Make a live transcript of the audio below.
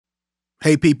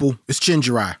Hey people, it's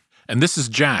Chinjirai. And this is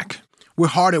Jack. We're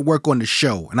hard at work on the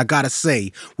show, and I gotta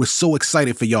say, we're so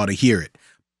excited for y'all to hear it.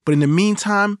 But in the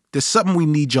meantime, there's something we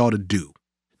need y'all to do.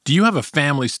 Do you have a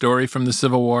family story from the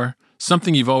Civil War?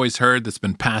 Something you've always heard that's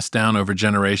been passed down over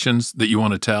generations that you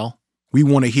want to tell? We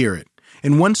want to hear it.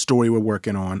 In one story we're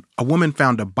working on, a woman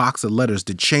found a box of letters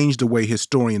that changed the way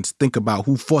historians think about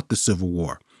who fought the Civil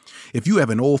War. If you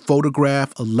have an old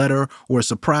photograph, a letter, or a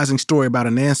surprising story about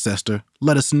an ancestor,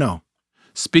 let us know.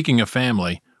 Speaking of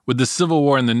family, with the Civil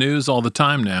War in the news all the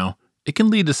time now, it can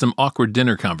lead to some awkward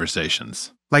dinner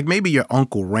conversations. Like maybe your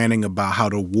uncle ranting about how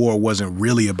the war wasn't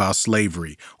really about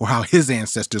slavery, or how his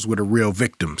ancestors were the real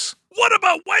victims. What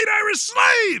about white Irish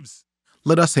slaves?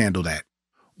 Let us handle that.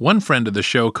 One friend of the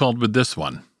show called with this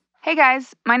one. Hey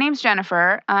guys, my name's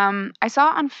Jennifer. I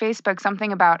saw on Facebook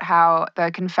something about how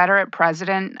the Confederate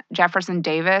president, Jefferson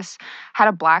Davis, had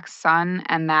a black son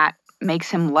and that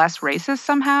makes him less racist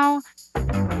somehow.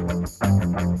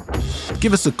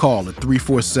 Give us a call at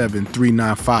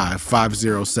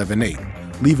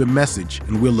 347-395-5078. Leave a message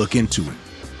and we'll look into it.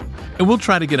 And we'll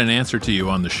try to get an answer to you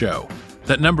on the show.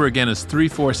 That number again is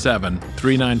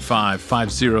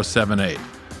 347-395-5078.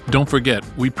 Don't forget,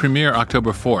 we premiere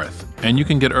October 4th, and you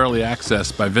can get early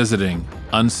access by visiting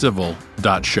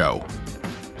uncivil.show.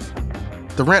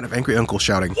 The rant of Angry Uncle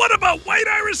shouting, What about white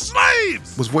Irish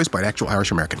slaves? was voiced by an actual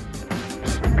Irish American.